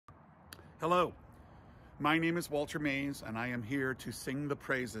Hello, my name is Walter Mays, and I am here to sing the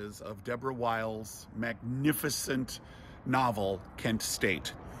praises of Deborah Wiles' magnificent novel, Kent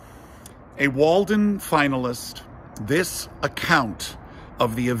State. A Walden finalist, this account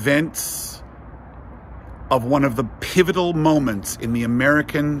of the events of one of the pivotal moments in the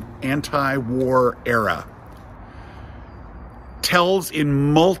American anti-war era tells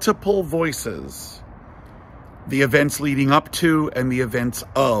in multiple voices the events leading up to and the events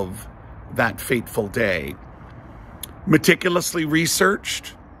of that fateful day. Meticulously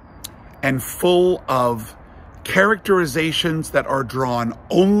researched and full of characterizations that are drawn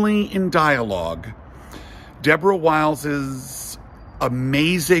only in dialogue, Deborah Wiles'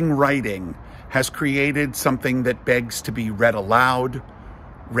 amazing writing has created something that begs to be read aloud,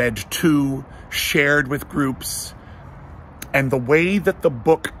 read to, shared with groups. And the way that the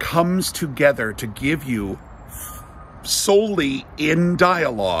book comes together to give you solely in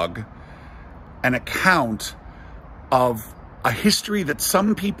dialogue an account of a history that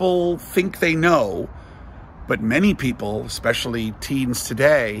some people think they know, but many people, especially teens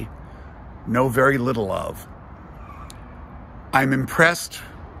today, know very little of. I'm impressed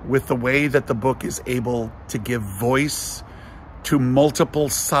with the way that the book is able to give voice to multiple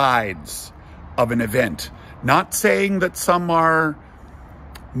sides of an event. Not saying that some are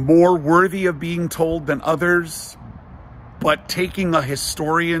more worthy of being told than others, but taking a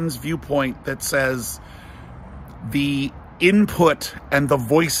historian's viewpoint that says the input and the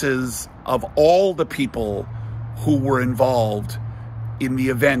voices of all the people who were involved in the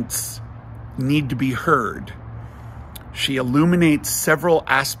events need to be heard. She illuminates several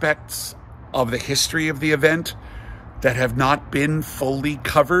aspects of the history of the event that have not been fully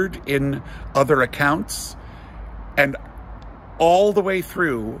covered in other accounts. And all the way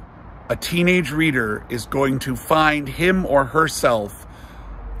through, a teenage reader is going to find him or herself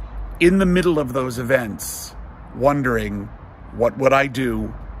in the middle of those events, wondering, what would I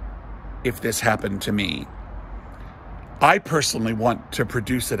do if this happened to me? I personally want to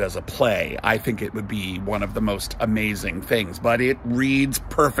produce it as a play. I think it would be one of the most amazing things, but it reads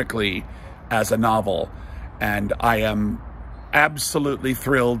perfectly as a novel. And I am absolutely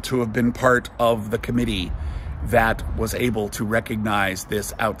thrilled to have been part of the committee that was able to recognize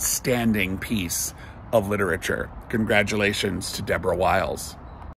this outstanding piece of literature. Congratulations to Deborah Wiles.